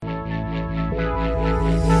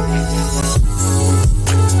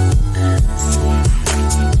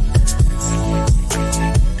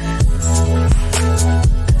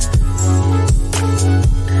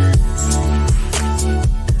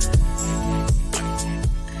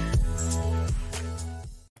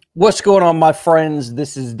What's going on, my friends?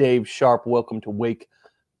 This is Dave Sharp. Welcome to Wake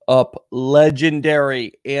Up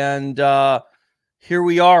Legendary. And here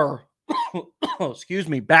we are. Excuse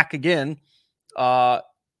me, back again.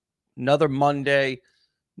 Another Monday,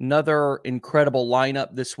 another incredible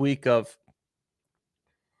lineup this week of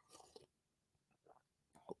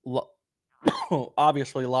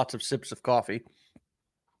obviously lots of sips of coffee,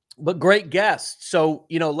 but great guests. So,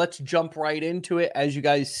 let's jump right into it. As you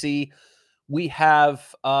guys see, we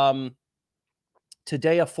have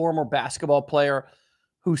today a former basketball player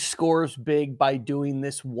who scores big by doing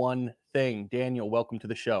this one thing. Daniel, welcome to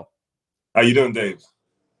the show. How you doing, Dave?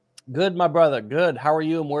 Good, my brother. Good. How are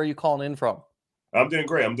you and where are you calling in from? I'm doing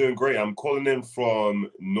great. I'm calling in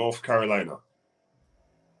from North Carolina.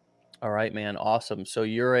 All right, man. Awesome. So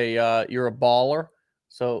you're a baller.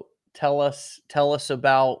 So tell us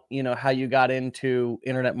about, how you got into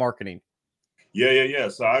internet marketing. Yeah.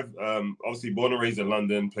 So I've obviously born and raised in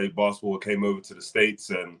London, played basketball, came over to the States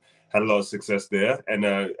and had a lot of success there. And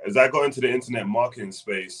as I got into the internet marketing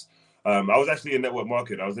space, I was actually in network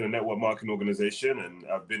marketing. I was in a network marketing organization, and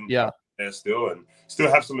I've been Yeah. there still, and still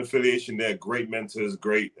have some affiliation there. Great mentors,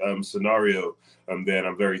 great scenario there, and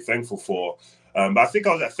I'm very thankful for. But I think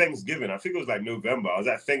I was at Thanksgiving. I think it was like November. I was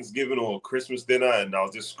at Thanksgiving or Christmas dinner, and I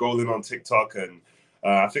was just scrolling on TikTok, and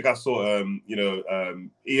I think I saw,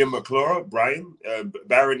 Ian McClure, Baron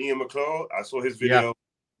Ian McClure. I saw his Yeah. video. I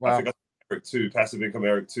Wow. think I saw Eric too, Passive Income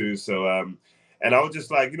Eric too. So, and I was just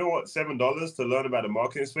like, you know what, $7 to learn about the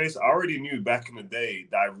marketing space. I already knew back in the day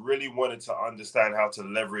that I really wanted to understand how to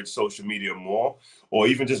leverage social media more, or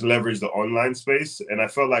even just leverage the online space. And I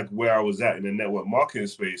felt like where I was at in the network marketing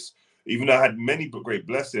space, even though I had many great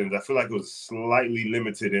blessings, I feel like it was slightly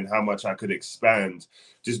limited in how much I could expand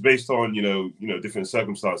just based on different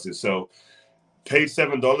circumstances. So paid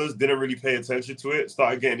 $7, didn't really pay attention to it.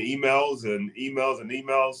 Started getting emails and emails and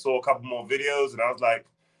emails. Saw a couple more videos, and I was like,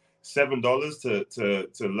 $7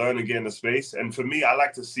 to learn and get in the space. And for me, I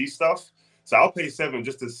like to see stuff, so I'll pay $7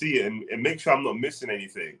 just to see it and make sure I'm not missing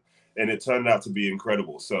anything. And it turned out to be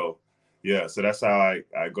incredible. So yeah, so that's how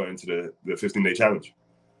I got into the 15-day challenge.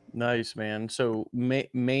 Nice, man. So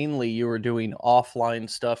mainly you were doing offline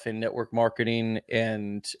stuff in network marketing,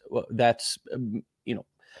 and that's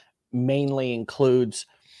mainly includes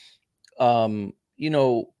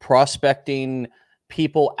prospecting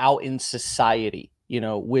people out in society,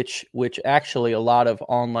 which actually a lot of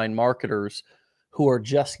online marketers who are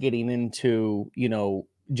just getting into,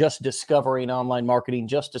 just discovering online marketing,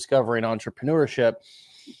 just discovering entrepreneurship,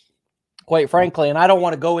 quite frankly. And I don't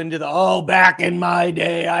want to go into back in my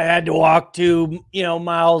day, I had to walk 2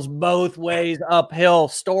 miles both ways uphill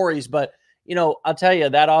stories. But, I'll tell you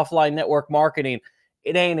that offline network marketing,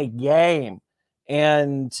 it ain't a game.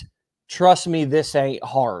 And trust me, this ain't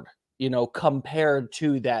hard, compared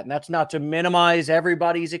to that. And that's not to minimize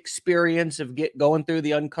everybody's experience of going through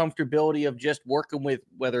the uncomfortability of just working with,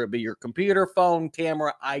 whether it be your computer, phone,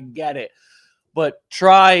 camera. I get it. But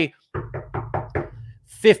try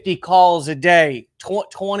 50 calls a day,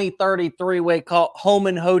 20, 30, three-way call, home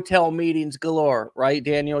and hotel meetings galore, right,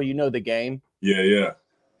 Daniel? You know the game. Yeah.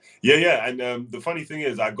 And the funny thing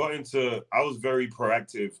is, I was very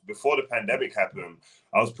proactive before the pandemic happened.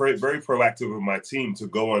 I was very proactive with my team to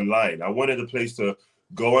go online. I wanted a place to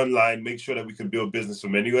go online, make sure that we can build business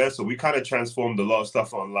from anywhere. So we kind of transformed a lot of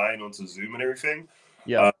stuff online onto Zoom and everything.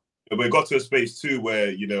 Yeah. Uh, but it got to a space too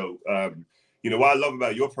where, what I love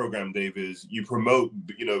about your program, Dave, is you promote,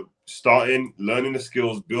 starting, learning the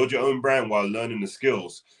skills, build your own brand while learning the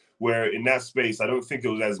skills. Where in that space, I don't think it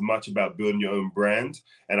was as much about building your own brand.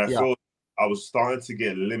 And I Yeah. feel I was starting to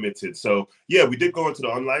get limited. So yeah, we did go into the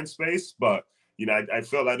online space, but I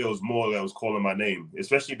felt like there was more that was calling my name,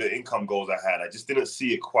 especially the income goals I had. I just didn't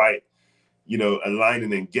see it quite,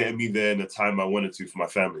 aligning and getting me there in the time I wanted to for my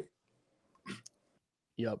family.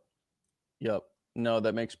 Yep. Yep. No,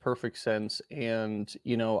 that makes perfect sense. And,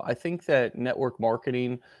 I think that network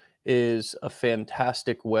marketing is a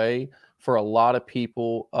fantastic way for a lot of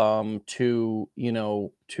people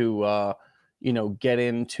get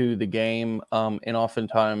into the game. And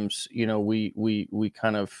oftentimes, we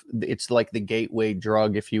kind of, it's like the gateway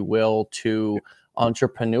drug, if you will, to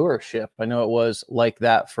entrepreneurship. I know it was like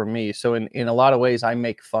that for me. So in a lot of ways, I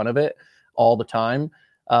make fun of it all the time,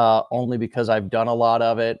 only because I've done a lot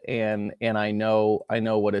of it and I know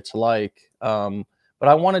what it's like. But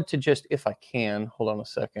I wanted to just, if I can, hold on a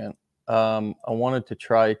second. I wanted to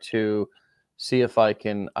try to see if I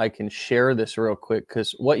can share this real quick,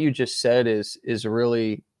 because what you just said is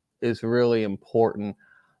really important.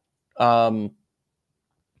 Um,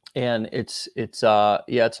 and it's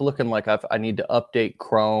looking like I need to update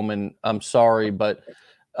Chrome, and I'm sorry, but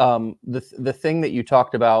the thing that you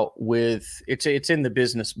talked about with it's in the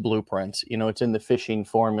business blueprints, it's in the fishing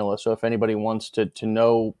formula. So if anybody wants to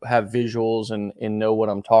know, have visuals and know what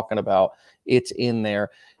I'm talking about, it's in there.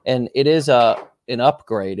 And it is an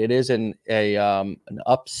upgrade. It is an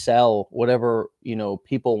upsell, whatever,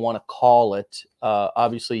 people want to call it.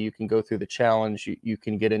 Obviously you can go through the challenge, you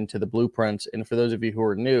can get into the blueprints. And for those of you who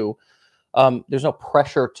are new, there's no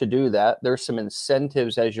pressure to do that. There's some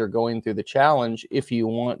incentives as you're going through the challenge. If you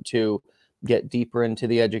want to get deeper into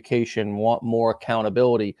the education, want more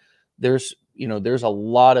accountability, there's a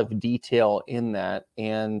lot of detail in that.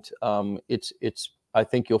 And I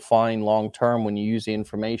think you'll find long-term when you use the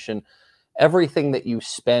information, everything that you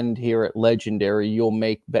spend here at Legendary, you'll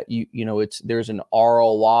make that there's an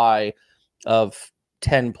ROI of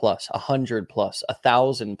 10 plus, 100 plus,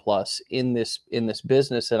 1,000 plus in this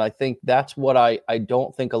business. And I think that's what I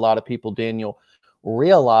don't think a lot of people, Daniel,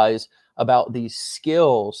 realize about these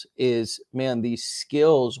skills is, man, these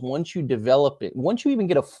skills, once you develop it, once you even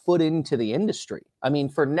get a foot into the industry, I mean,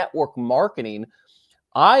 for network marketing,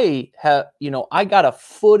 I got a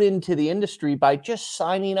foot into the industry by just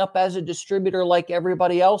signing up as a distributor like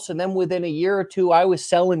everybody else. And then within a year or two, I was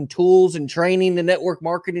selling tools and training the network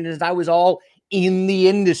marketing as I was all in the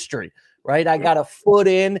industry, right? I got a foot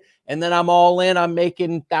in and then I'm all in. I'm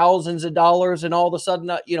making thousands of dollars. And all of a sudden,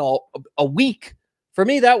 a week for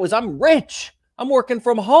me, I'm rich. I'm working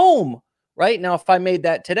from home, right? Now, if I made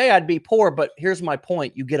that today, I'd be poor. But here's my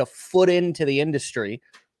point. You get a foot into the industry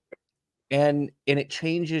and it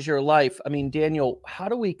changes your life. I mean, Daniel, how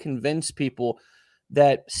do we convince people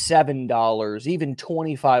that $7, even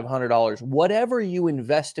 $2,500, whatever you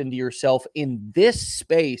invest into yourself in this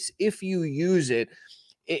space, if you use it,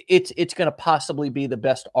 it's going to possibly be the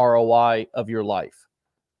best ROI of your life?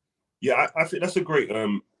 Yeah, I think that's a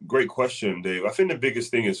great question, Dave. I think the biggest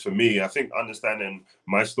thing is, for me, I think understanding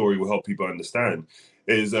my story will help people understand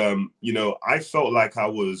is, I felt like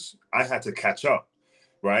I had to catch up.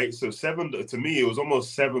 Right. So to me, it was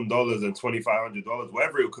almost $7 and $2,500,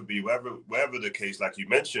 whatever it could be, wherever the case, like you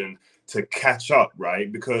mentioned, to catch up.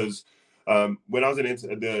 Right. Because when I was in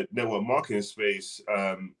the network marketing space,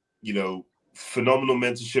 phenomenal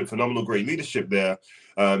mentorship, phenomenal, great leadership there.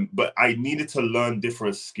 But I needed to learn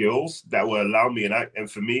different skills that will allow me.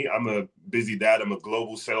 And for me, I'm a busy dad. I'm a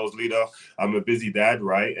global sales leader. I'm a busy dad.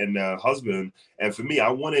 Right. And husband. And for me,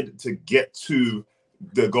 I wanted to get to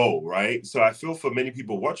the goal, right? So I feel for many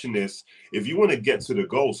people watching this, if you want to get to the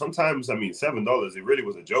goal, sometimes, $7, it really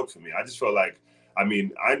was a joke for me. I just felt like, I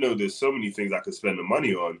know there's so many things I could spend the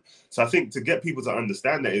money on. So I think to get people to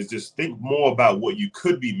understand that is just think more about what you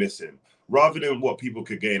could be missing rather than what people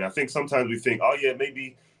could gain. I think sometimes we think, oh yeah,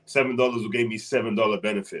 maybe $7 will give me $7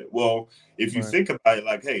 benefit. Well, if you think about it,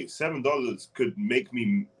 like, hey, $7 could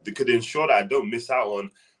ensure that I don't miss out on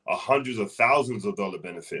hundreds of thousands of dollar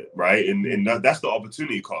benefit, right? And that's the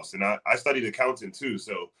opportunity cost. And I studied accounting too,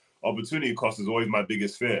 so opportunity cost is always my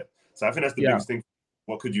biggest fear. So I think that's the biggest thing.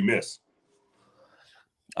 What could you miss?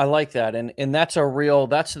 I like that, and that's the real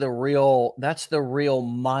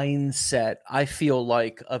mindset, I feel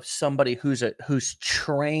like, of somebody who's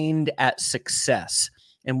trained at success.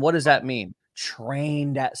 And what does that mean?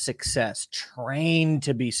 Trained at success, trained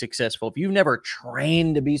to be successful. If you've never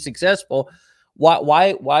trained to be successful,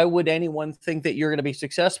 why would anyone think that you're going to be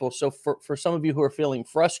successful? So for some of you who are feeling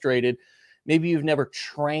frustrated, maybe you've never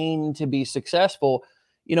trained to be successful.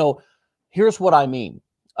 Here's what I mean.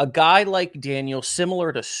 A guy like Daniel,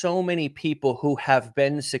 similar to so many people who have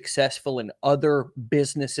been successful in other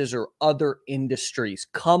businesses or other industries,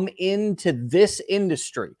 come into this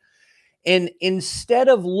industry. And instead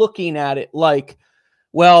of looking at it like,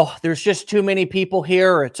 well, there's just too many people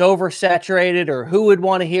here, or it's oversaturated, or who would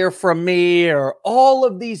want to hear from me, or all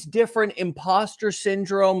of these different imposter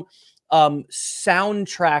syndrome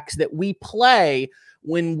soundtracks that we play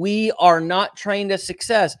when we are not trained at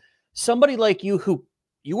success. Somebody like you, who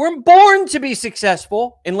you weren't born to be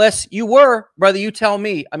successful, unless you were, brother, you tell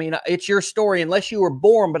me. I mean, it's your story, unless you were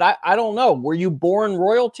born, but I don't know. Were you born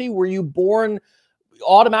royalty? Were you born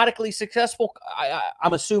automatically successful?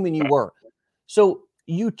 I'm assuming you were. So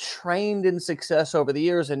you trained in success over the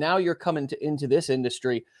years, and now you're coming into this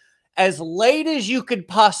industry as late as you could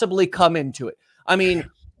possibly come into it. I mean,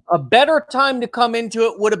 a better time to come into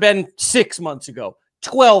it would have been 6 months ago,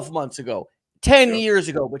 12 months ago, 10 years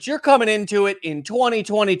ago, but you're coming into it in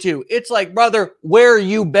 2022. It's like, brother, where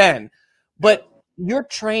you been? But you're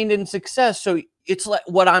trained in success. So it's like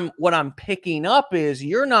what I'm picking up is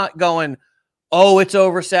you're not going, oh, it's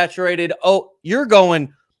oversaturated. Oh, you're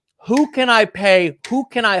going, who can I pay? Who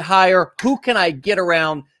can I hire? Who can I get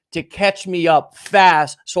around to catch me up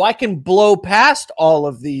fast so I can blow past all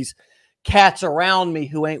of these cats around me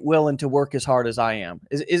who ain't willing to work as hard as I am.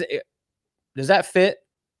 Does that fit?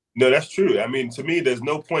 No, that's true. I mean, to me, there's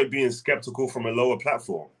no point being skeptical from a lower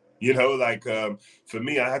platform. Like for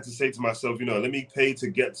me, I had to say to myself, let me pay to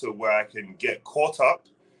get to where I can get caught up,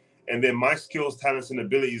 and then my skills, talents, and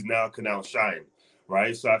abilities now can outshine,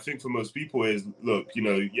 right? So I think for most people is, look,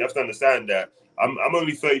 you have to understand that I'm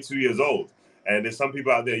only 32 years old, and there's some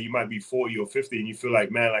people out there, you might be 40 or 50, and you feel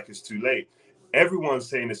like, man, like it's too late. Everyone's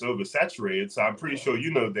saying it's oversaturated, so I'm pretty sure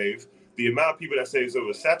Dave, the amount of people that say it's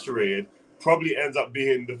oversaturated probably ends up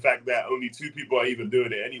being the fact that only 2 people are even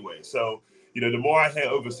doing it anyway. So, the more I hear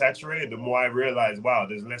oversaturated, the more I realize, wow,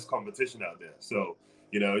 there's less competition out there. So,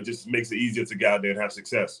 it just makes it easier to get out there and have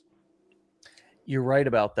success. You're right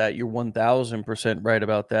about that. You're 1000% right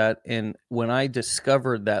about that. And when I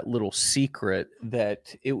discovered that little secret,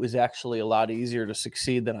 that it was actually a lot easier to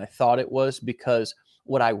succeed than I thought it was, because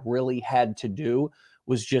what I really had to do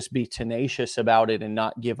was just be tenacious about it and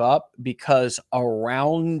not give up, because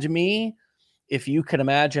around me, if you can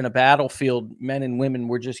imagine a battlefield, men and women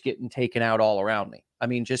were just getting taken out all around me. I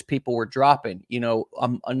mean, just people were dropping,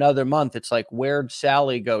 another month. It's like, where'd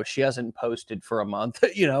Sally go? She hasn't posted for a month,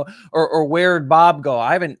 or where'd Bob go?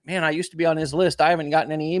 I used to be on his list. I haven't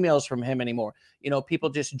gotten any emails from him anymore. People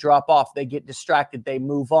just drop off. They get distracted. They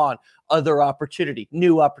move on. Other opportunity,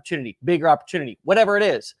 new opportunity, bigger opportunity, whatever it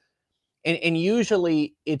is. And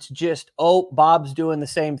usually it's just, Bob's doing the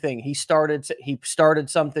same thing. He started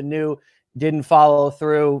something new, didn't follow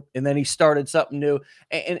through, and then he started something new.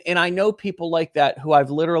 And I know people like that who I've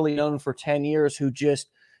literally known for 10 years, who just,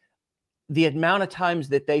 the amount of times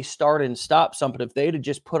that they start and stop something, if they'd have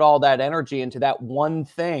just put all that energy into that one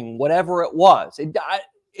thing, whatever it was, and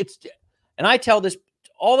I tell this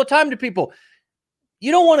all the time to people,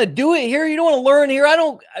 you don't want to do it here. You don't want to learn here.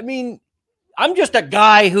 I'm just a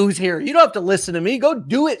guy who's here. You don't have to listen to me. Go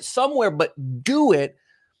do it somewhere, but do it.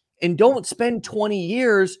 And don't spend 20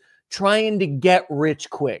 years trying to get rich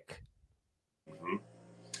quick. Mm-hmm.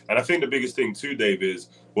 And I think the biggest thing too, Dave, is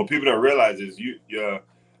what people don't realize is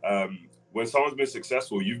when someone's been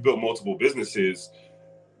successful, you've built multiple businesses,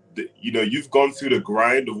 you've gone through the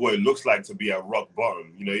grind of what it looks like to be at rock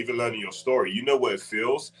bottom, even learning your story, what it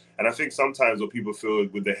feels. And I think sometimes what people feel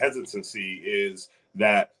with the hesitancy is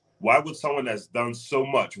that, why would someone that's done so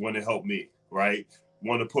much want to help me, right?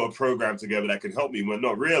 Want to put a program together that can help me, when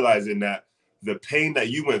not realizing that the pain that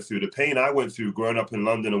you went through, the pain I went through growing up in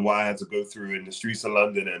London, and what I had to go through in the streets of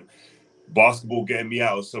London, and basketball getting me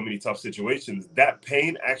out of so many tough situations, that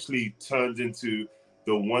pain actually turns into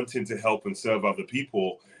the wanting to help and serve other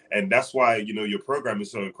people. And that's why, your program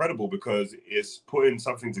is so incredible, because it's putting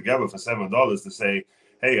something together for $7 to say,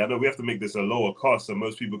 hey, I know we have to make this a lower cost so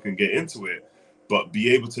most people can get into it, but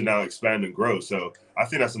be able to now expand and grow. So I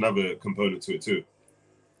think that's another component to it too.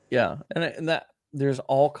 Yeah. And that, there's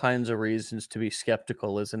all kinds of reasons to be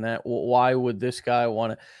skeptical, isn't that? Why would this guy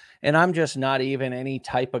want to? And I'm just not even any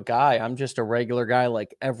type of guy. I'm just a regular guy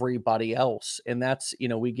like everybody else. And that's,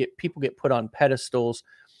 people get put on pedestals.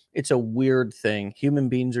 It's a weird thing. Human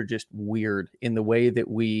beings are just weird in the way that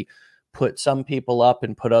we put some people up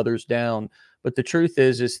and put others down. But the truth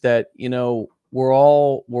is that, we're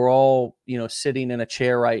all, sitting in a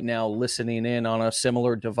chair right now, listening in on a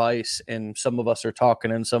similar device, and some of us are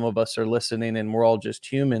talking and some of us are listening, and we're all just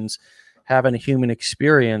humans having a human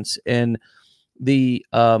experience. And the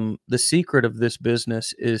secret of this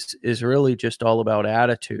business is really just all about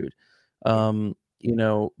attitude. My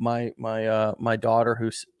daughter,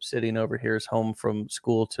 who's sitting over here, is home from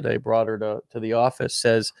school today, brought her to the office,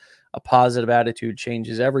 says a positive attitude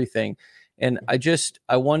changes everything. And I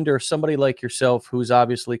wonder, somebody like yourself, who's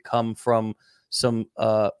obviously come from some,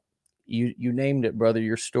 you named it, brother,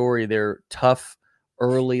 your story there, tough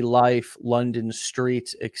early life, London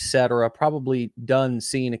streets, etc., probably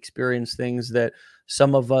seen, experienced things that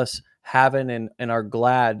some of us haven't, and are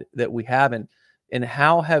glad that we haven't. And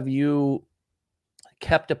how have you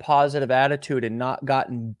kept a positive attitude and not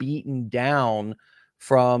gotten beaten down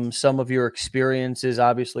from some of your experiences?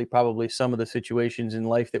 Obviously, probably some of the situations in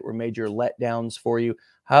life that were major letdowns for you.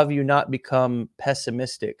 How have you not become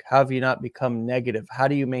pessimistic? How have you not become negative? How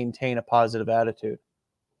do you maintain a positive attitude?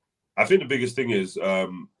 I think the biggest thing is, for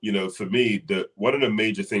me, one of the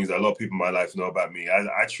major things that a lot of people in my life know about me,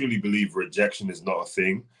 I truly believe rejection is not a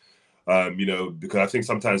thing. Because I think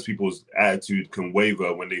sometimes people's attitude can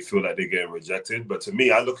waver when they feel like they're getting rejected. But to me,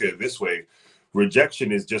 I look at it this way: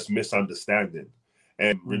 rejection is just misunderstanding.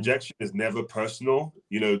 And rejection is never personal.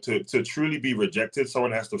 To truly be rejected,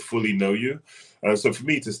 someone has to fully know you. So for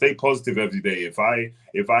me, to stay positive every day, if I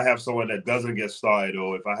have someone that doesn't get started,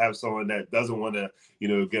 or if I have someone that doesn't want to,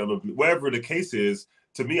 get on, whatever the case is,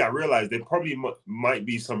 to me, I realize there probably might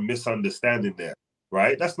be some misunderstanding there,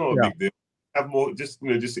 right? That's not a big deal. Have more, just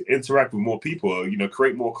interact with more people,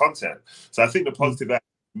 create more content. So I think the positive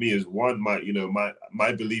me is one,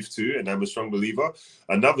 my belief too, and I'm a strong believer.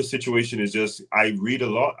 Another situation is just I read a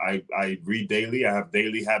lot. I read daily. I have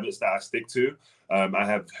daily habits that I stick to. I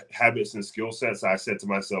have habits and skill sets. I said to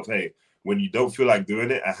myself, hey, when you don't feel like doing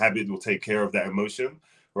it, a habit will take care of that emotion,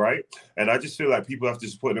 right? And I just feel like people have to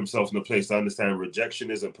just put themselves in a place to understand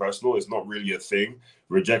rejection isn't personal. It's not really a thing.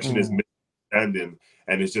 Rejection is misunderstanding,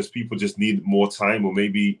 and it's just people just need more time, or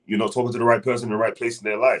maybe you're not talking to the right person in the right place in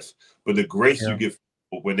their life. But the grace you give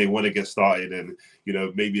when they want to get started, and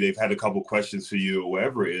maybe they've had a couple questions for you or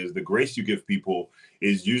whatever it is, the grace you give people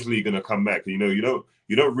is usually going to come back. You don't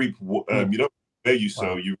reap you don't where you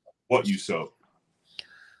sow, you what you sow.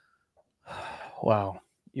 Wow,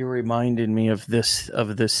 you reminded me of this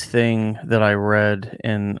thing that I read,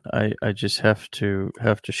 and I just have to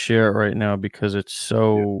share it right now because it's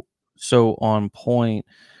so on point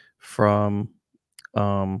from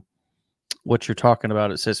what you're talking about.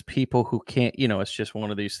 It says people who can't, it's just one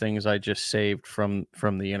of these things I just saved from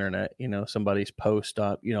the internet, somebody's post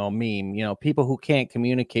up, a meme, people who can't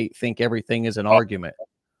communicate think everything is an argument.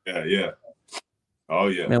 Yeah. Oh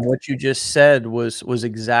yeah. And what you just said was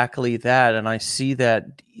exactly that. And I see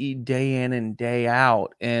that day in and day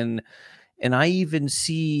out. And I even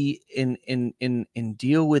see in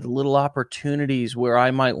deal with little opportunities where I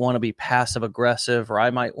might want to be passive aggressive, or I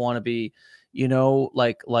might want to be,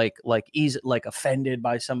 like offended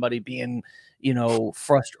by somebody being,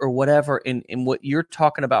 frustrated or whatever. And what you're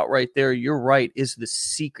talking about right there, you're right, is the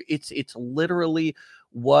secret. It's literally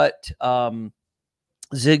what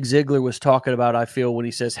Zig Ziglar was talking about, I feel, when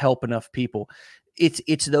he says help enough people.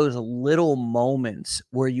 It's those little moments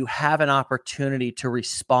where you have an opportunity to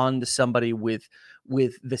respond to somebody with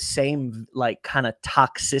the same like kind of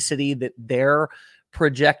toxicity that they're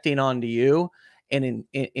projecting onto you. And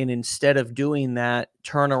instead of doing that,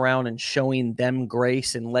 turn around and showing them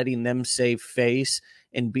grace and letting them save face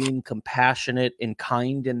and being compassionate and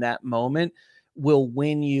kind in that moment will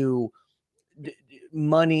win you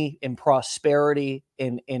money and prosperity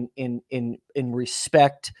and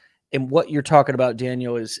respect. And what you're talking about,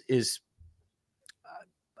 Daniel, is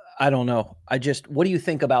I don't know. What do you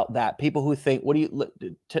think about that? People who think, what do you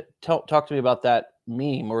talk to me about that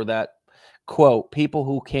meme or that quote? People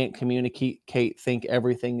who can't communicate think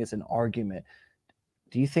everything is an argument.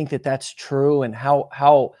 Do you think that that's true? And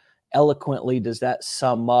how eloquently does that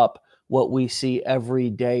sum up what we see every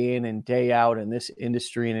day in and day out in this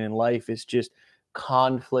industry and in life is just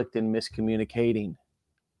conflict and miscommunicating?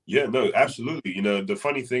 Yeah, no, absolutely. The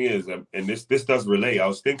funny thing is, and this does relate. I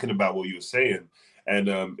was thinking about what you were saying, and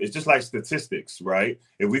it's just like statistics, right?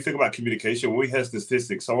 If we think about communication, when we hear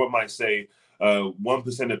statistics, someone might say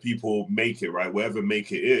 1% of people make it, right? Wherever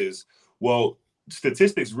make it is. Well,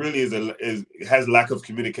 statistics really has lack of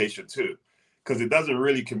communication too, because it doesn't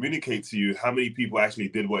really communicate to you how many people actually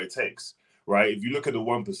did what it takes, right? If you look at the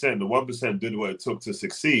 1% did what it took to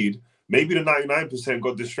succeed. Maybe the 99%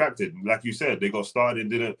 got distracted. Like you said, they got started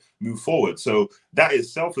and didn't move forward. So that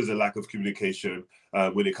itself is a lack of communication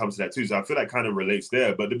when it comes to that too. So I feel that kind of relates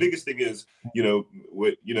there. But the biggest thing is,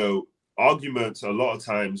 arguments a lot of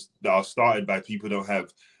times that are started by people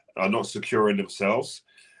are not secure in themselves.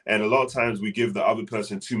 And a lot of times we give the other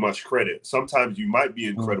person too much credit. Sometimes you might be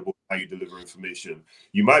incredible in how you deliver information.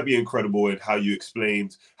 You might be incredible in how you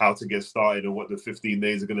explained how to get started and what the 15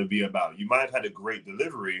 days are going to be about. You might have had a great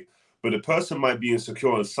delivery, but the person might be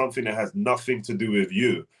insecure on something that has nothing to do with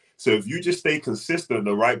you. So if you just stay consistent,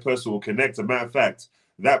 the right person will connect. As a matter of fact,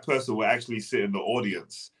 that person will actually sit in the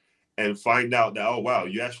audience and find out that, oh, wow,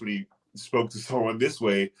 you actually spoke to someone this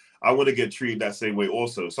way. I want to get treated that same way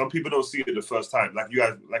also. Some people don't see it the first time. Like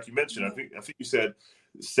you mentioned, I think you said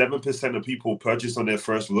 7% of people purchase on their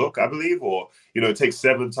first look, I believe, or, it takes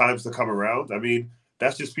 7 times to come around. I mean,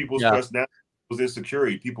 that's just people's personality, people's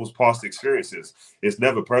insecurity, people's past experiences. It's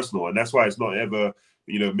never personal. And that's why it's not ever,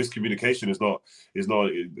 miscommunication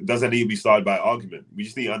it doesn't need to be started by argument. We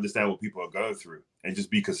just need to understand what people are going through and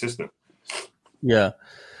just be consistent. Yeah.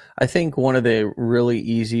 I think one of the really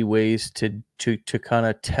easy ways to kind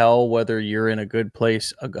of tell whether you're in a good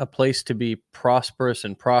place, a place to be prosperous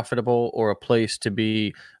and profitable, or a place to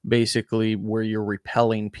be basically where you're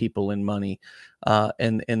repelling people in money.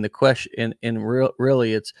 And the question,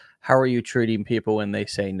 really, it's how are you treating people when they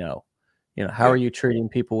say no? How are you treating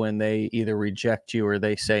people when they either reject you or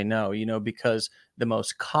they say no? Because the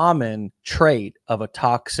most common trait of a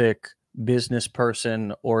toxic business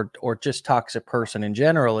person or just toxic person in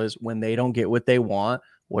general is when they don't get what they want,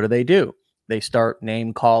 what do? They start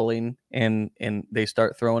name calling and they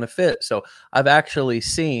start throwing a fit. So I've actually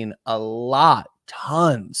seen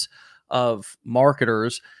tons of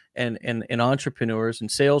marketers and entrepreneurs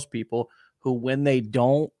and salespeople who, when they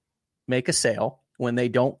don't make a sale, when they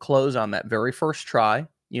don't close on that very first try,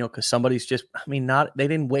 because somebody's just, they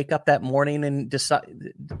didn't wake up that morning and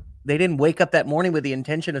decide. They didn't wake up that morning with the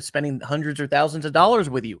intention of spending hundreds or thousands of dollars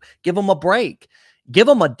with you. Give them a break. Give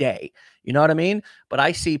them a day. You know what I mean? But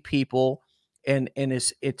I see people, and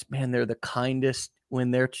it's man, they're the kindest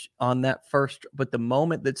when they're on that first. But the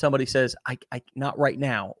moment that somebody says, I not right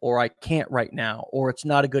now, or I can't right now, or it's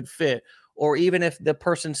not a good fit, or even if the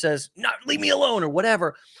person says, no, leave me alone, or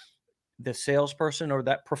whatever, the salesperson or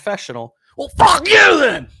that professional, well, fuck you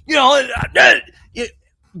then,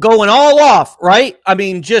 going all off, right?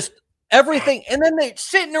 Just everything. And then they're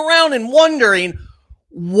sitting around and wondering,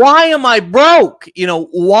 why am I broke?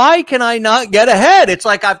 Why can I not get ahead? It's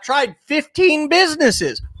like I've tried 15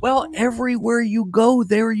 businesses. Well, everywhere you go,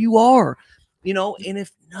 there you are, and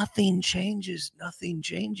if nothing changes, nothing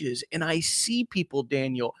changes. And I see people,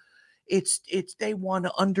 Daniel, it's they want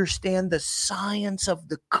to understand the science of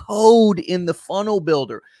the code in the funnel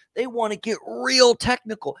builder. They want to get real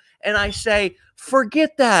technical. And I say,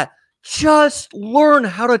 forget that. Just learn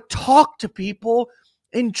how to talk to people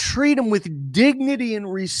and treat them with dignity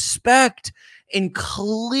and respect and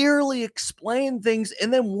clearly explain things.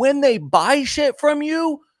 And then when they buy shit from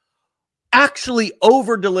you, actually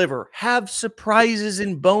over deliver, have surprises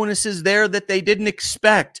and bonuses there that they didn't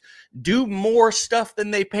expect, do more stuff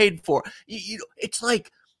than they paid for. It's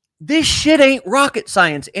like, this shit ain't rocket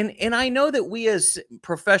science. And I know that we as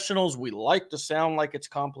professionals, we like to sound like it's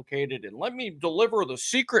complicated and let me deliver the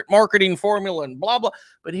secret marketing formula and blah, blah.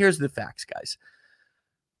 But here's the facts, guys.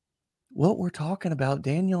 What we're talking about,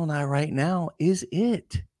 Daniel and I right now, is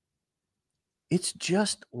it. It's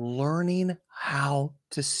just learning how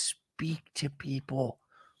to speak to people.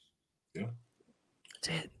 Yeah.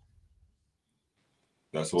 That's it.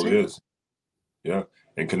 That's what it is. Yeah.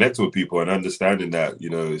 And connecting with people and understanding that,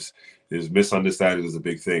 is misunderstanding is a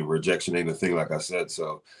big thing. Rejection ain't a thing, like I said.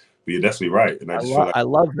 So, but you're definitely right. And I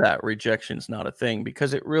love that rejection's not a thing,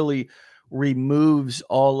 because it really removes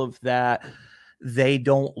all of that. They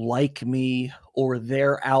don't like me or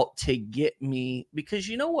they're out to get me, because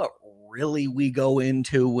you know what really we go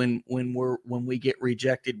into when we get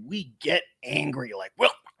rejected? We get angry, like,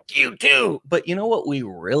 well, you too. But you know what we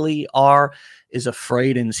really are is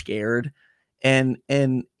afraid and scared. And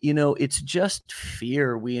it's just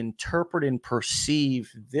fear. We interpret and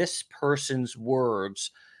perceive this person's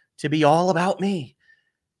words to be all about me,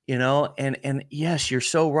 and yes, you're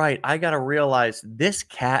so right. I got to realize this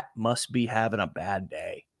cat must be having a bad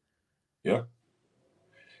day. Yeah.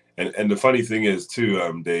 And the funny thing is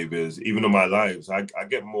too, Dave, is even on my lives, I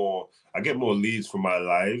get more leads from my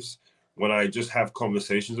lives when I just have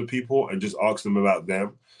conversations with people and just ask them about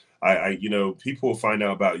them. People will find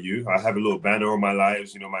out about you. I have a little banner on my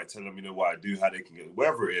lives, might tell them, what I do, how they can get,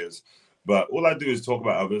 wherever it is. But all I do is talk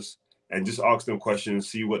about others and just ask them questions,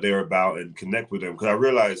 see what they're about, and connect with them. Because I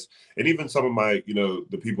realize, and even some of my,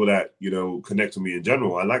 the people that, connect with me in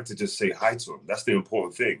general, I like to just say hi to them. That's the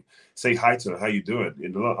important thing. Say hi to them. How you doing?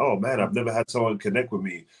 And they're like, oh man, I've never had someone connect with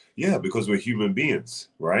me. Yeah, because we're human beings,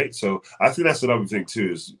 right? So I think that's another thing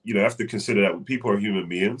too, is, you have to consider that people are human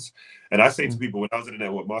beings. And I say to people, when I was in the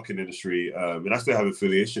network marketing industry, and I still have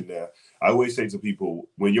affiliation there, I always say to people,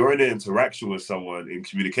 when you're in an interaction with someone, in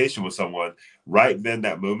communication with someone, right then,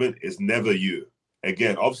 that moment is never you.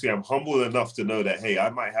 Again, obviously, I'm humble enough to know that, hey, I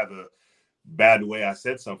might have a bad way I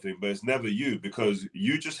said something, but it's never you, because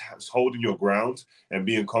you just holding your ground and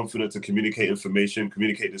being confident to communicate information,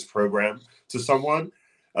 communicate this program to someone.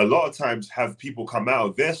 A lot of times have people come out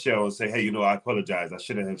of their shell and say, hey, I apologize. I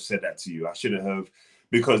shouldn't have said that to you. I shouldn't have,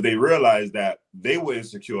 because they realized that they were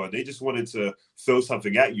insecure. They just wanted to throw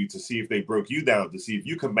something at you to see if they broke you down, to see if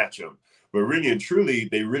you can match them. But really and truly,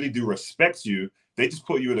 they really do respect you. They just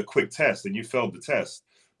put you in a quick test and you failed the test.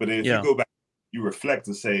 But then if you go back, you reflect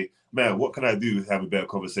and say, man, what can I do to have a better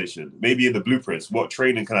conversation? Maybe in the blueprints, what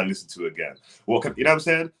training can I listen to again? You know what I'm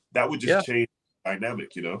saying? That would just change the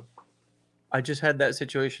dynamic, I just had that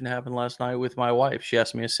situation happen last night with my wife. She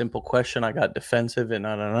asked me a simple question. I got defensive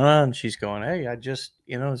and she's going, hey, I just,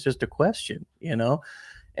 it's just a question,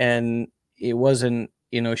 and it wasn't,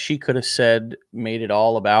 she could have made it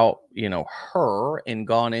all about, her and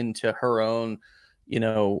gone into her own,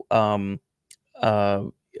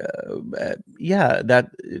 yeah, that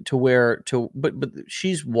but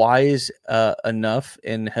she's wise enough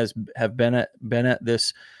and have been at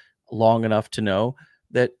this long enough to know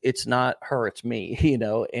that it's not her, it's me,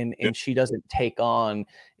 and she doesn't take on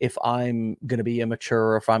if I'm going to be immature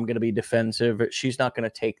or if I'm going to be defensive. She's not going to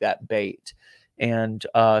take that bait. And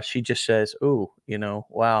she just says, "Ooh,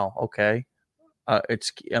 wow, okay.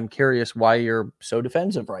 I'm curious why you're so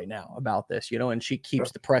defensive right now about this, and she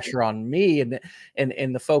keeps the pressure on me and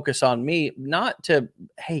the focus on me, not to,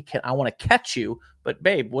 hey, I want to catch you, but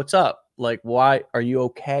babe, what's up? Like, why are you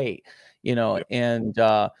okay? And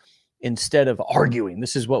instead of arguing,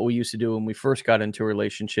 this is what we used to do when we first got into a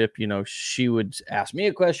relationship. She would ask me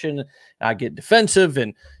a question, I get defensive,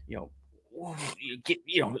 and you get,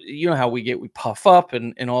 how we puff up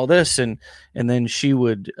and all this, and then she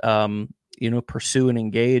would pursue and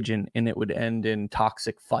engage, and it would end in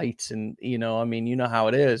toxic fights. And how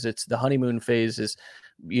it is. It's the honeymoon phase. Is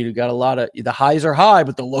got a lot of, the highs are high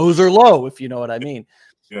but the lows are low, if you know what I mean.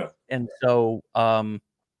 Yeah. And so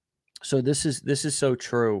so this is so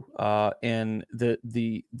true. And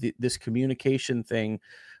this communication thing,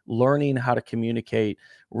 learning how to communicate,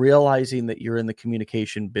 realizing that you're in the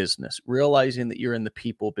communication business, realizing that you're in the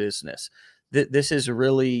people business. This is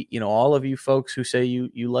really, all of you folks who say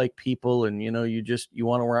you like people, and you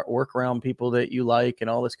want to work around people that you like and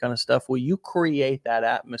all this kind of stuff. Well, you create that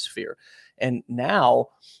atmosphere. And now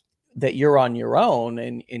that you're on your own,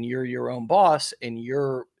 and you're your own boss, and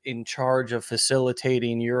you're in charge of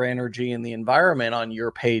facilitating your energy and the environment on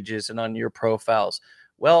your pages and on your profiles,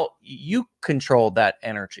 well, you control that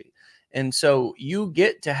energy. And so you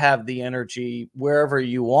get to have the energy wherever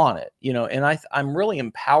you want it, and I'm really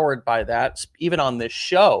empowered by that, even on this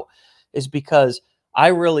show, is because I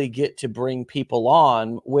really get to bring people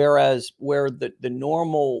on, where the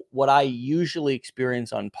normal, what I usually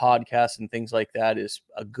experience on podcasts and things like that, is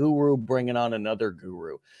a guru bringing on another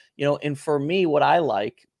guru, and for me, what I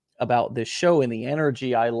like about this show and the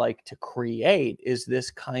energy I like to create is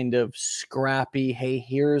this kind of scrappy, hey,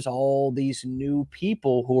 here's all these new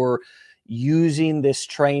people who are using this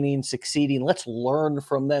training, succeeding. Let's learn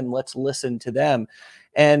from them. Let's listen to them.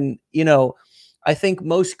 And, I think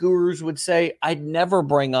most gurus would say, I'd never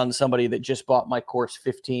bring on somebody that just bought my course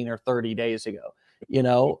 15 or 30 days ago,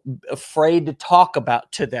 afraid to talk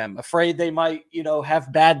about to them, afraid they might,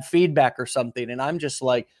 have bad feedback or something. And I'm just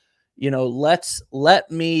like, let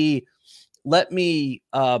me,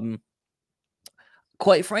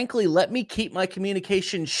 quite frankly, let me keep my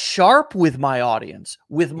communication sharp with my audience,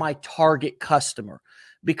 with my target customer.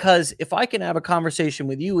 Because if I can have a conversation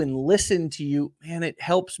with you and listen to you, man, it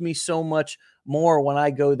helps me so much more when I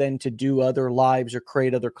go then to do other lives or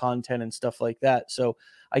create other content and stuff like that. So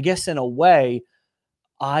I guess in a way,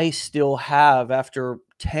 I still have, after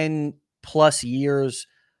 10 plus years,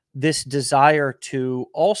 this desire to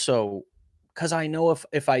also, because I know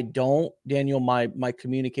if I don't, Daniel, my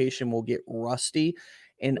communication will get rusty,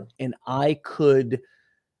 and I could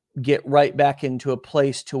get right back into a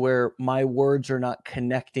place to where my words are not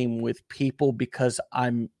connecting with people, because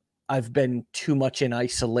I've been too much in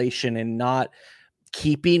isolation and not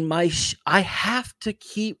keeping I have to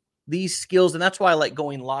keep these skills. And that's why I like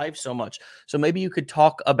going live so much. So maybe you could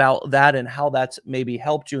talk about that and how that's maybe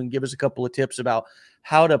helped you, and give us a couple of tips about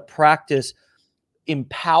how to practice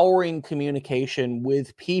empowering communication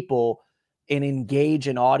with people and engage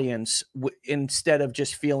an audience instead of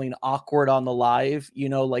just feeling awkward on the live,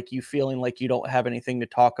 like you feeling like you don't have anything to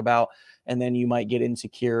talk about, and then you might get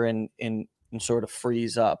insecure and sort of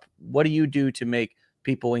freeze up. What do you do to make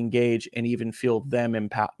people engage and even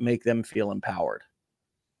make them feel empowered?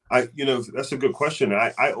 That's a good question.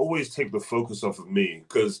 I always take the focus off of me,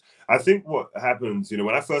 because I think what happens, when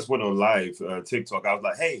I first went on live TikTok, I was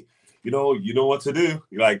like, hey, you know what to do,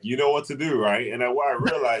 what to do, right? And what I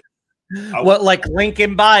realized, like link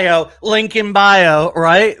in bio,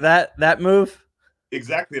 right? That move.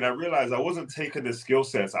 Exactly. And I realized I wasn't taking the skill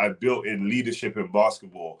sets I built in leadership in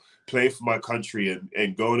basketball, playing for my country,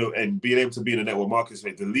 and going to and being able to be in a network market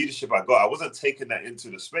space. The leadership I got, I wasn't taking that into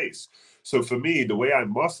the space. So for me, the way I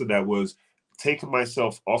mastered that was taking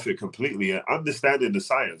myself off it completely and understanding the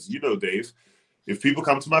science. Dave, if people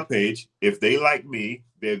come to my page, if they like me,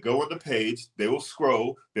 they'll go on the page, they will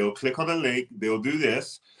scroll, they'll click on the link, they'll do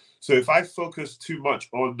this. So if I focus too much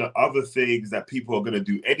on the other things that people are going to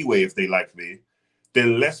do anyway if they like me,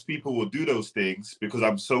 then less people will do those things, because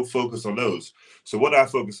I'm so focused on those. So what do I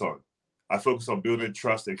focus on? I focus on building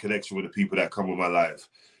trust and connection with the people that come with my life.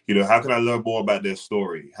 How can I learn more about their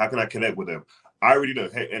story? How can I connect with them? I already know.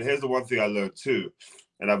 And here's the one thing I learned too,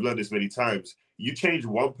 and I've learned this many times. You change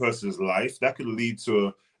one person's life, that could lead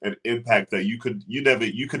to an impact that you could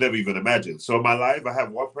never even imagine. So in my life, I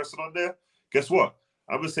have one person on there. Guess what?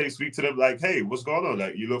 I'm gonna say speak to them like, hey, what's going on?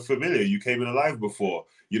 Like, you look familiar. You came in alive before.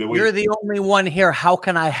 You know, you're the only one here. How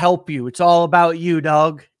can I help you? It's all about you,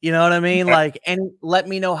 dog. You know what I mean? Like, and let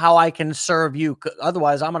me know how I can serve you.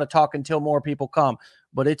 Otherwise, I'm gonna talk until more people come.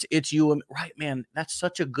 But it's you and right, man. That's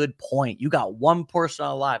such a good point. You got one person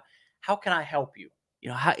alive. How can I help you? You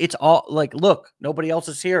know, how, it's all like, look, nobody else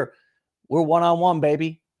is here. We're one-on-one,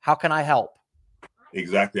 baby. How can I help?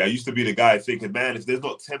 Exactly. I used to be the guy thinking, man, if there's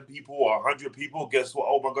not 10 people or 100 people, guess what?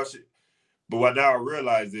 Oh my gosh. But what now I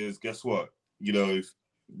realize is, guess what? You know, if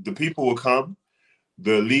the people will come,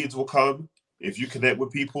 the leads will come. If you connect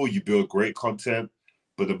with people, you build great content.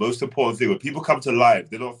 But the most important thing, when people come to live,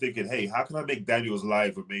 they're not thinking, hey, how can I make Daniel's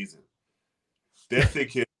live amazing? They're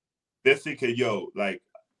thinking, yo, like,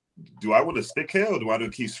 do I want to stick here or do I want to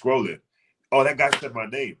keep scrolling? Oh, that guy said my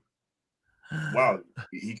name. Wow,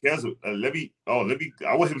 he cares. I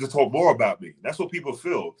want him to talk more about me. That's what people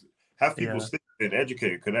feel. Have people stick and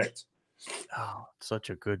educate and connect. Oh, such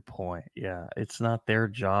a good point. Yeah, it's not their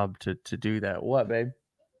job to do that. What, babe?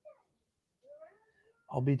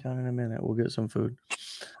 I'll be done in a minute. We'll get some food.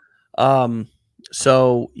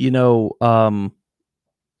 So, you know,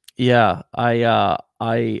 yeah,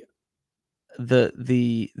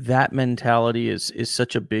 that mentality is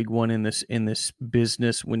such a big one in this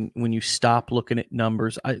business when you stop looking at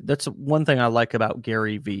numbers. That's one thing I like about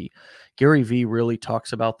Gary Vee. Gary Vee really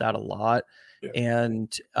talks about that a lot. Yeah.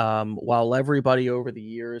 And while everybody over the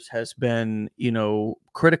years has been, you know,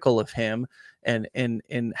 critical of him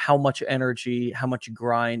and how much energy, how much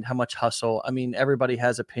grind, how much hustle. I mean, everybody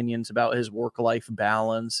has opinions about his work-life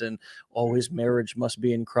balance and his marriage must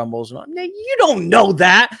be in crumbles. And you don't know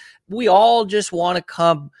that. We all just want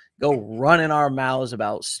to go running our mouths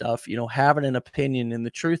about stuff, you know, having an opinion. And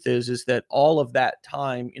the truth is that all of that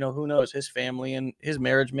time, you know, who knows, his family and his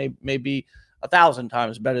marriage may be 1,000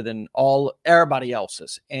 times better than everybody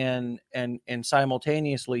else's. And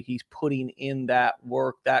simultaneously he's putting in that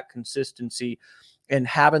work, that consistency, and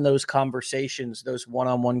having those conversations, those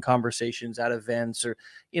one-on-one conversations at events, or,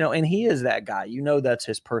 you know, and he is that guy, you know, that's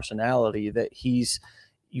his personality, that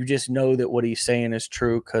you just know that what he's saying is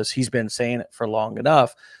true because he's been saying it for long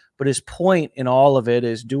enough. But his point in all of it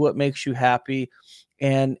is do what makes you happy.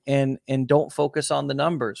 And don't focus on the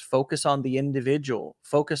numbers, focus on the individual,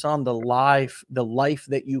 focus on the life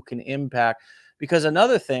that you can impact. Because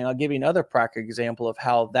another thing, I'll give you another practical example of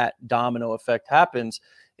how that domino effect happens,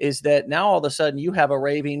 is that now all of a sudden you have a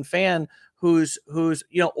raving fan who's, you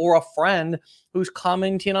know, or a friend who's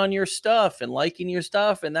commenting on your stuff and liking your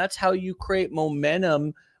stuff. And that's how you create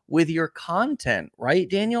momentum with your content, right,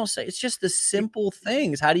 Daniel? So it's just the simple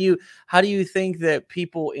things. How do you think that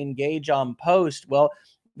people engage on post? Well,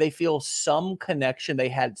 they feel some connection. They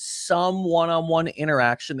had some one-on-one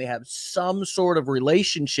interaction. They have some sort of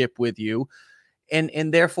relationship with you.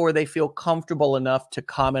 And therefore they feel comfortable enough to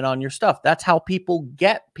comment on your stuff. That's how people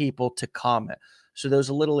get people to comment. So those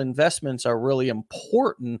little investments are really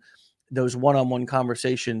important. Those one-on-one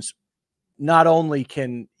conversations not only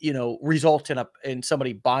can, you know, result in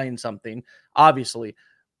somebody buying something, obviously,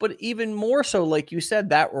 but even more so, like you said,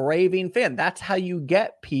 that raving fan, that's how you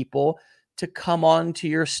get people to come on to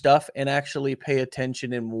your stuff and actually pay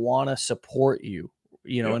attention and want to support you,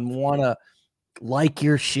 you know, and want to like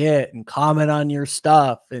your shit and comment on your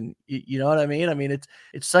stuff. And you know what I mean? I mean,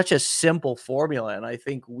 it's such a simple formula. And I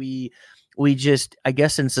think we just, I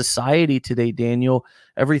guess in society today, Daniel,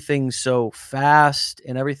 everything's so fast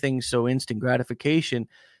and everything's so instant gratification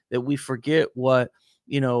that we forget what,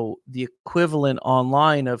 you know, the equivalent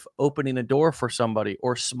online of opening a door for somebody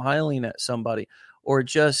or smiling at somebody, or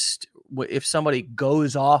just if somebody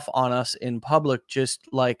goes off on us in public, just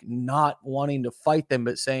like not wanting to fight them,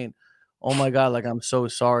 but saying, oh my God, like, I'm so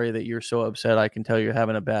sorry that you're so upset. I can tell you're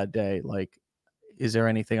having a bad day. Like, is there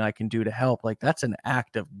anything I can do to help? Like, that's an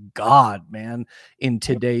act of God, man, in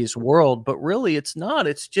today's world. But really, it's not.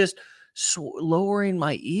 It's just lowering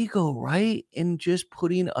my ego, right? And just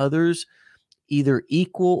putting others either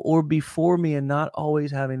equal or before me and not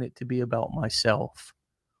always having it to be about myself.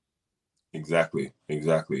 Exactly.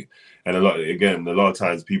 And a lot of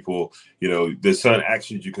times people, you know, there's certain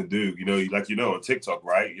actions you can do, you know, like, you know, on TikTok,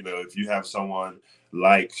 right? You know, if you have someone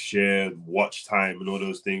like, share, watch time and all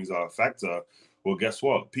those things are a factor. Well, guess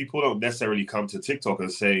what? People don't necessarily come to TikTok and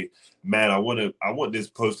say, man, I want this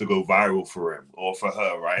post to go viral for him or for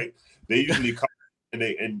her, right? They usually come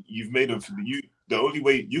and you've made them, the only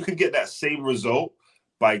way you can get that same result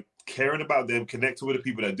by caring about them, connecting with the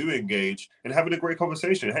people that do engage, and having a great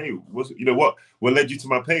conversation. Hey, what led you to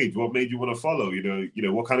my page? What made you want to follow? You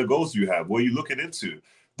know, what kind of goals do you have? What are you looking into?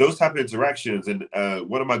 those type of interactions. And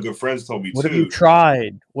one of my good friends told me What too. have you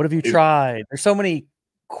tried? What have you tried? There's so many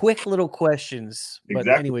quick little questions. But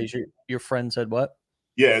Exactly. anyways, your friend said what?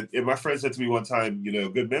 Yeah, and my friend said to me one time, a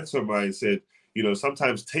good mentor of mine said,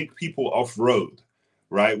 sometimes take people off road,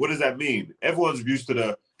 right? What does that mean? Everyone's used to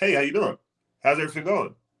the, hey, how you doing? How's everything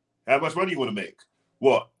going? How much money you want to make?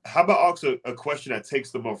 Well, how about ask a question that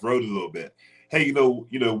takes them off road a little bit? Hey,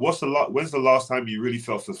 when's the last time you really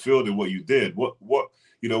felt fulfilled in what you did?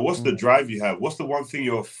 What's the drive you have? What's the one thing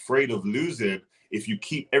you're afraid of losing if you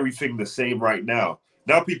keep everything the same right now?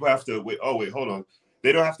 Now people have to wait. Oh, wait, hold on.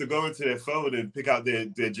 They don't have to go into their phone and pick out their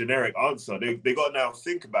generic answer. They got to now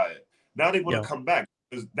think about it. Now they want to come back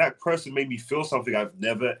because that person made me feel something I've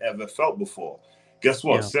never, ever felt before. Guess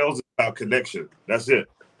what? Sales is about connection. That's it.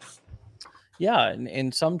 Yeah.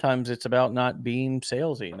 And sometimes it's about not being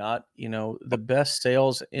salesy, not, the best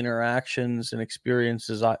sales interactions and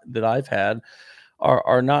experiences that I've had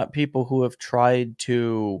are not people who have tried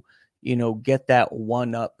to, get that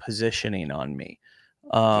one-up positioning on me.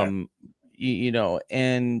 And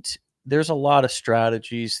there's a lot of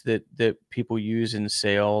strategies that people use in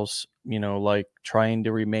sales, like trying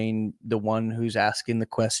to remain the one who's asking the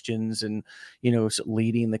questions and,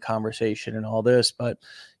 leading the conversation and all this. But,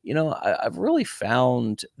 I've really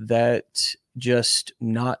found that just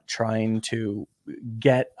not trying to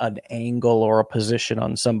get an angle or a position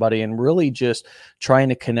on somebody and really just trying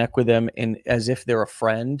to connect with them as if they're a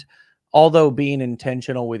friend, although being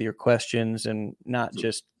intentional with your questions and not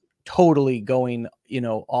just totally going,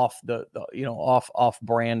 off the off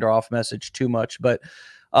brand or off message too much. But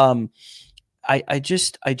I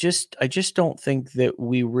just don't think that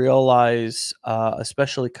we realize,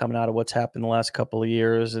 especially coming out of what's happened the last couple of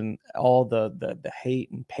years and all the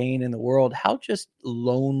hate and pain in the world, how just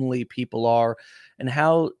lonely people are, and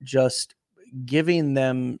how just giving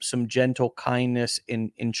them some gentle kindness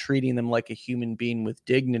in treating them like a human being with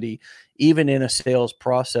dignity, even in a sales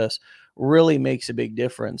process, really makes a big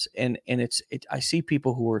difference. And I see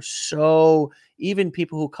people who are even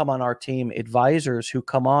people who come on our team, advisors who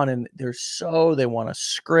come on and they want a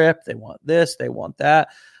script, they want this, they want that.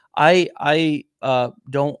 I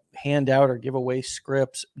don't hand out or give away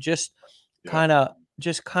scripts. Just kind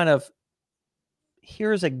of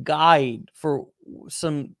here's a guide for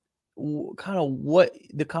some kind of what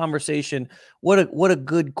the conversation, what a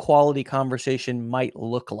good quality conversation might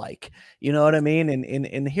look like. You know what I mean?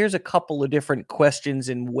 And here's a couple of different questions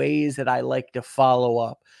and ways that I like to follow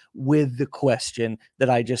up with the question that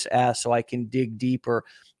I just asked, so I can dig deeper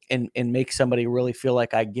and make somebody really feel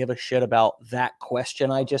like I give a shit about that question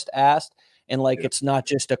I just asked. And it's not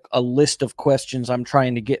just a list of questions I'm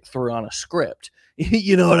trying to get through on a script.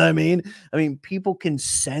 You know what I mean? I mean, people can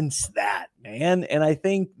sense that, man. And I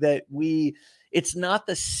think that it's not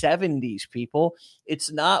the 70s, people.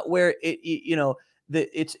 It's not where the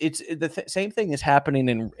same thing is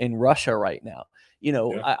happening in Russia right now.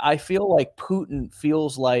 I feel like Putin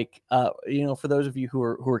feels like, for those of you who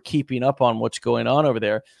are keeping up on what's going on over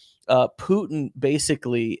there, Putin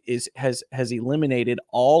basically has eliminated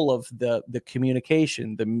all of the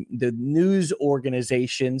communication, the news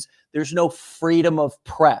organizations. There's no freedom of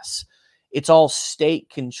press. It's all state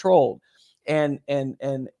controlled. And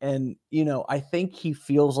I think he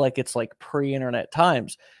feels like it's like pre-internet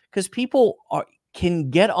times, because people can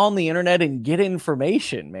get on the internet and get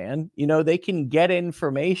information, man. They can get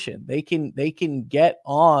information. They can get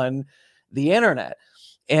on the internet.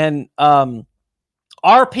 And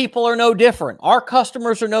our people are no different. Our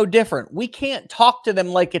customers are no different. We can't talk to them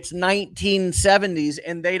like it's 1970s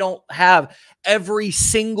and they don't have every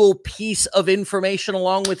single piece of information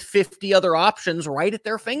along with 50 other options right at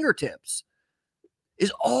their fingertips.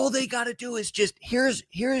 Is all they got to do is just, here's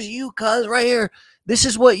you, cuz, right here. This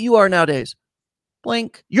is what you are nowadays.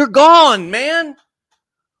 Blink. You're gone, man.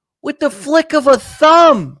 With the flick of a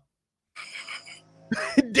thumb.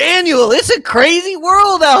 Daniel, it's a crazy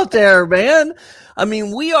world out there, man. I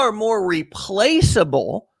mean, we are more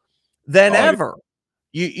replaceable than ever.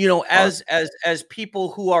 As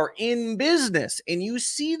people who are in business, and you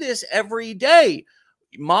see this every day.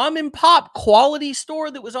 Mom and pop quality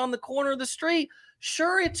store that was on the corner of the street.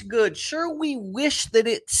 Sure, it's good. Sure, we wish that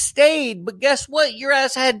it stayed. But guess what? Your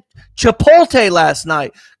ass had Chipotle last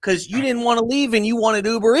night because you didn't want to leave and you wanted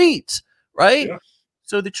Uber Eats, right? Yeah.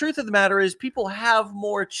 So the truth of the matter is, people have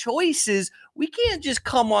more choices. We can't just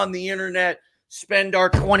come on the internet, spend our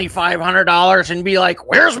 $2,500 and be like,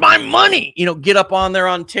 where's my money? Get up on there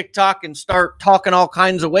on TikTok and start talking all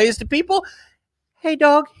kinds of ways to people. Hey,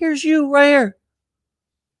 dog, here's you right here.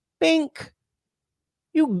 Bink.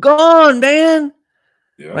 You gone, man.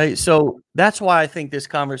 Right. So that's why I think this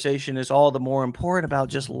conversation is all the more important about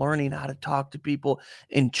just learning how to talk to people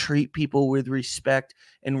and treat people with respect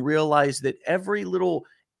and realize that every little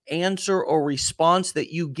answer or response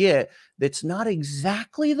that you get that's not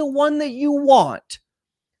exactly the one that you want,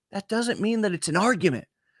 that doesn't mean that it's an argument.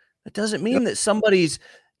 That doesn't mean that somebody's,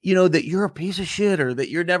 that you're a piece of shit or that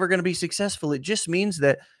you're never going to be successful. It just means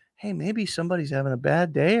that, hey, maybe somebody's having a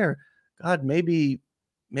bad day, or God, maybe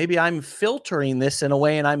I'm filtering this in a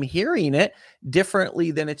way and I'm hearing it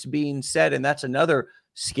differently than it's being said. And that's another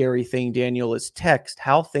scary thing, Daniel, is text,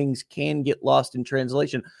 how things can get lost in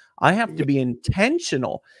translation. I have to be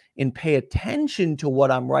intentional and pay attention to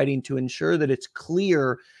what I'm writing to ensure that it's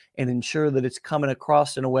clear and ensure that it's coming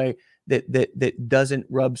across in a way that doesn't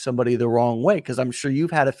rub somebody the wrong way. Because I'm sure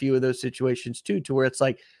you've had a few of those situations too, to where it's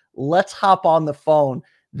like, let's hop on the phone.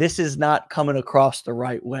 This is not coming across the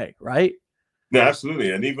right way, right? No,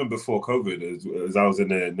 absolutely. And even before COVID, as I was in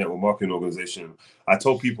the network marketing organization, I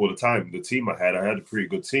told people all the time, the team I had a pretty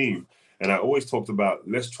good team. And I always talked about,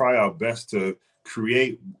 let's try our best to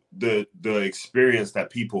create the experience that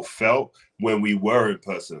people felt when we were in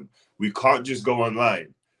person. We can't just go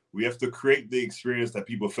online. We have to create the experience that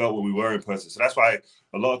people felt when we were in person. So that's why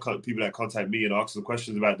a lot of people that contact me and ask the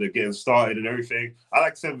questions about the getting started and everything, I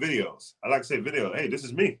like to send videos. I like to say video, hey, this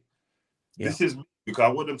is me. Yeah. This is me. Because I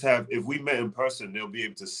want them to have, if we met in person, they'll be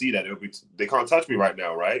able to see that. They can't touch me right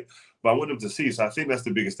now, right? But I want them to see. So I think that's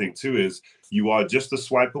the biggest thing too, is you are just a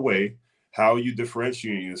swipe away. How you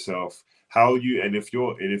differentiate yourself, and if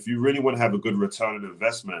you really want to have a good return on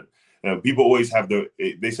investment, people always have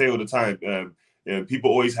they say all the time, people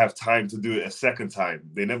always have time to do it a second time.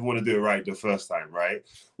 They never want to do it right the first time, right?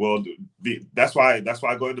 Well, that's why I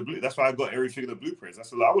got everything in the blueprints. I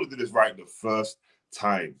said, I want to do this right the first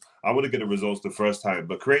time. I want to get the results the first time,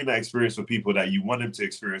 but creating that experience for people that you want them to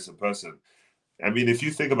experience in person. I mean, if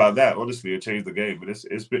you think about that, honestly, it changed the game, but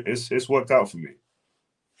it's worked out for me.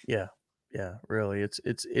 Yeah, really,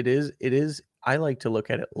 it is. I like to look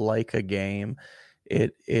at it like a game.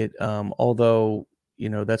 Although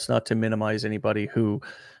that's not to minimize anybody who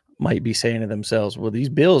might be saying to themselves, "Well, these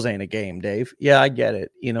Bills ain't a game, Dave." Yeah, I get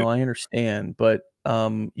it. I understand, but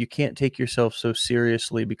you can't take yourself so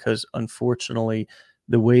seriously, because unfortunately,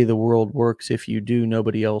 the way the world works, if you do,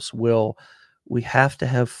 nobody else will. We have to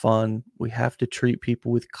have fun. We have to treat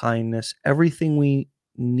people with kindness. Everything we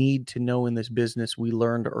need to know in this business, we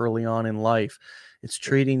learned early on in life. It's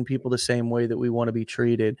treating people the same way that we want to be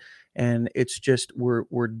treated. And it's just,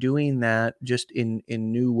 we're doing that just in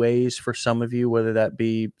new ways for some of you, whether that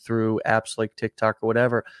be through apps like TikTok or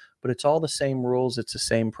whatever. But it's all the same rules. It's the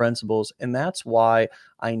same principles. And that's why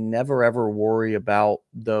I never, ever worry about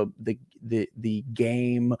the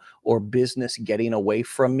game or business getting away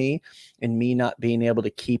from me and me not being able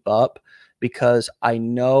to keep up, because I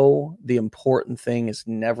know the important thing is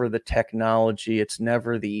never the technology. It's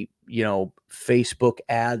never the, Facebook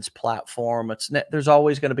ads platform. There's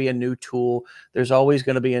always going to be a new tool. There's always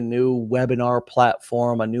going to be a new webinar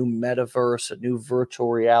platform, a new metaverse, a new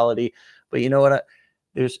virtual reality. But you know what?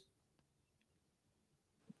 There's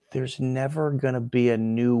never going to be a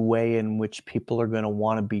new way in which people are going to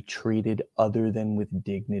want to be treated other than with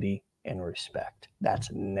dignity and respect. That's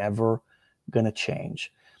never going to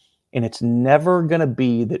change. And it's never going to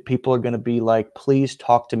be that people are going to be like, please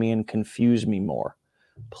talk to me and confuse me more.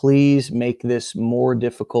 Please make this more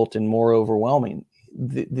difficult and more overwhelming.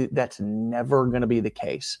 That's never going to be the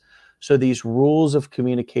case. So these rules of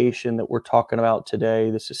communication that we're talking about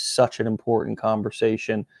today, this is such an important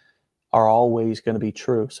conversation, are always going to be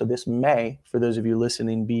true. So this may, for those of you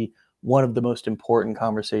listening, be one of the most important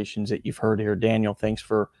conversations that you've heard here. Daniel, thanks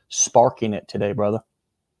for sparking it today, brother.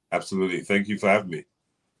 Absolutely. Thank you for having me.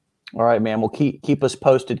 All right, man. Well, keep us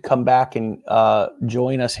posted. Come back and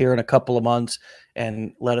join us here in a couple of months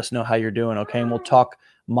and let us know how you're doing, okay? And we'll talk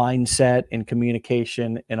mindset and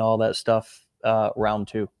communication and all that stuff round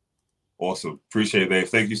 2. Awesome. Appreciate it, Dave.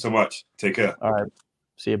 Thank you so much. Take care. All right.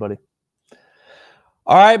 See you, buddy.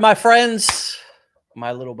 All right, my friends,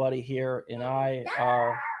 my little buddy here and I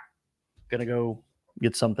are going to go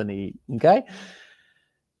get something to eat, okay?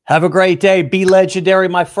 Have a great day. Be legendary,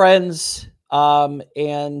 my friends. And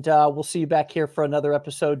we'll see you back here for another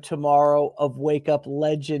episode tomorrow of Wake Up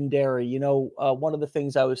Legendary. One of the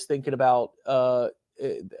things I was thinking about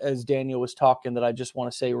as Daniel was talking that I just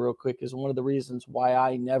want to say real quick is one of the reasons why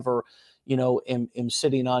I never, am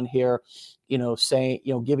sitting on here, saying,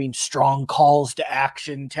 giving strong calls to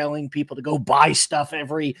action, telling people to go buy stuff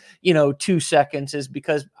every, 2 seconds, is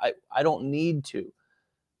because I don't need to.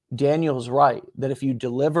 Daniel's right that if you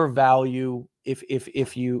deliver value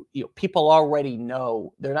if you people already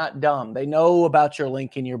know, they're not dumb. They know about your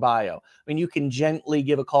link in your bio. I mean, you can gently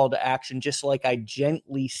give a call to action, just like I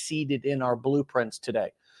gently seeded in our blueprints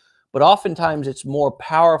today. But oftentimes it's more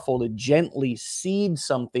powerful to gently seed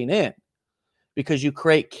something in, because you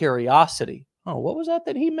create curiosity. Oh, what was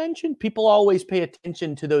that he mentioned? People always pay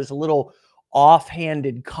attention to those little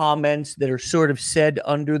offhanded comments that are sort of said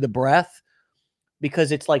under the breath,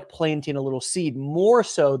 because it's like planting a little seed, more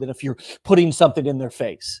so than if you're putting something in their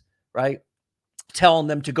face, right? Telling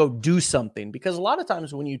them to go do something. Because a lot of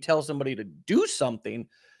times when you tell somebody to do something,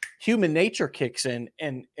 human nature kicks in,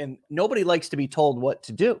 and nobody likes to be told what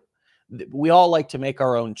to do. We all like to make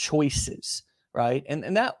our own choices, right?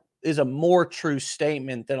 And that is a more true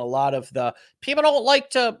statement than a lot of the people don't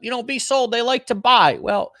like to, be sold. They like to buy.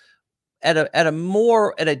 Well, at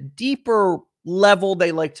a deeper level,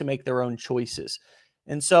 they like to make their own choices.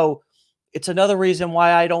 And so it's another reason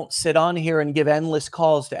why I don't sit on here and give endless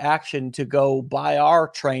calls to action to go buy our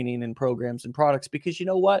training and programs and products, because you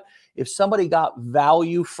know what? If somebody got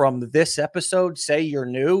value from this episode, say you're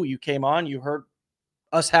new, you came on, you heard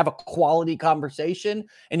us have a quality conversation,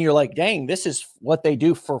 and you're like, dang, this is what they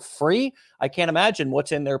do for free. I can't imagine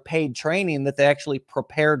what's in their paid training that they actually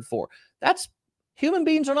prepared for. Human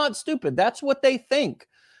beings are not stupid. That's what they think.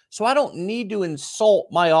 So I don't need to insult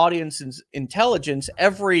my audience's intelligence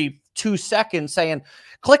every 2 seconds saying,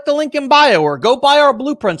 click the link in bio or go buy our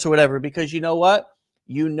blueprints or whatever, because you know what?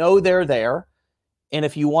 They're there. And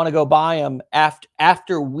if you want to go buy them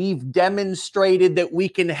after we've demonstrated that we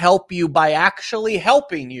can help you by actually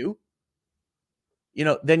helping you,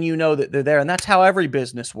 then you know that they're there. And that's how every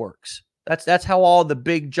business works. That's how all the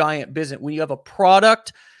big giant business, when you have a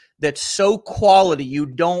product that's so quality, you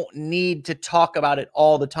don't need to talk about it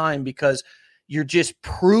all the time, because you're just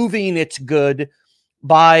proving it's good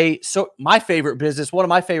by, so my favorite business, one of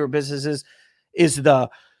my favorite businesses is the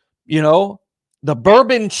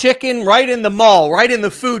Bourbon Chicken right in the mall, right in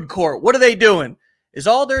the food court. What are they doing?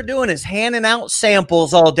 All they're doing is handing out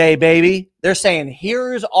samples all day, baby. They're saying,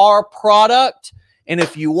 here's our product, and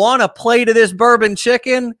if you want a plate of this bourbon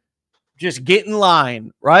chicken, just get in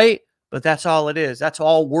line, right? But that's all it is. That's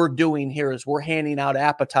all we're doing here, is we're handing out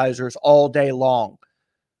appetizers all day long.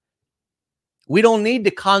 We don't need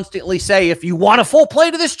to constantly say, if you want a full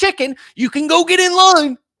plate of this chicken, you can go get in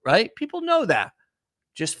line, right? People know that.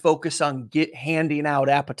 Just focus on handing out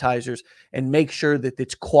appetizers and make sure that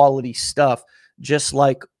it's quality stuff, just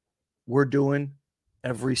like we're doing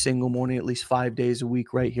every single morning, at least 5 days a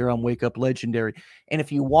week, right here on Wake Up Legendary. And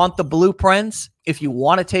if you want the blueprints, if you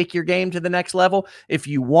want to take your game to the next level, if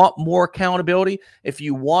you want more accountability, if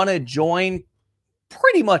you want to join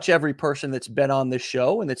pretty much every person that's been on this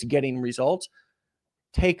show and that's getting results,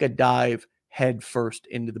 take a dive head first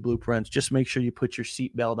into the blueprints. Just make sure you put your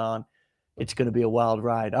seatbelt on. It's going to be a wild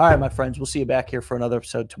ride. All right, my friends, we'll see you back here for another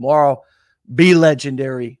episode tomorrow. Be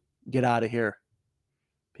legendary. Get out of here.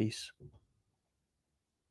 Peace.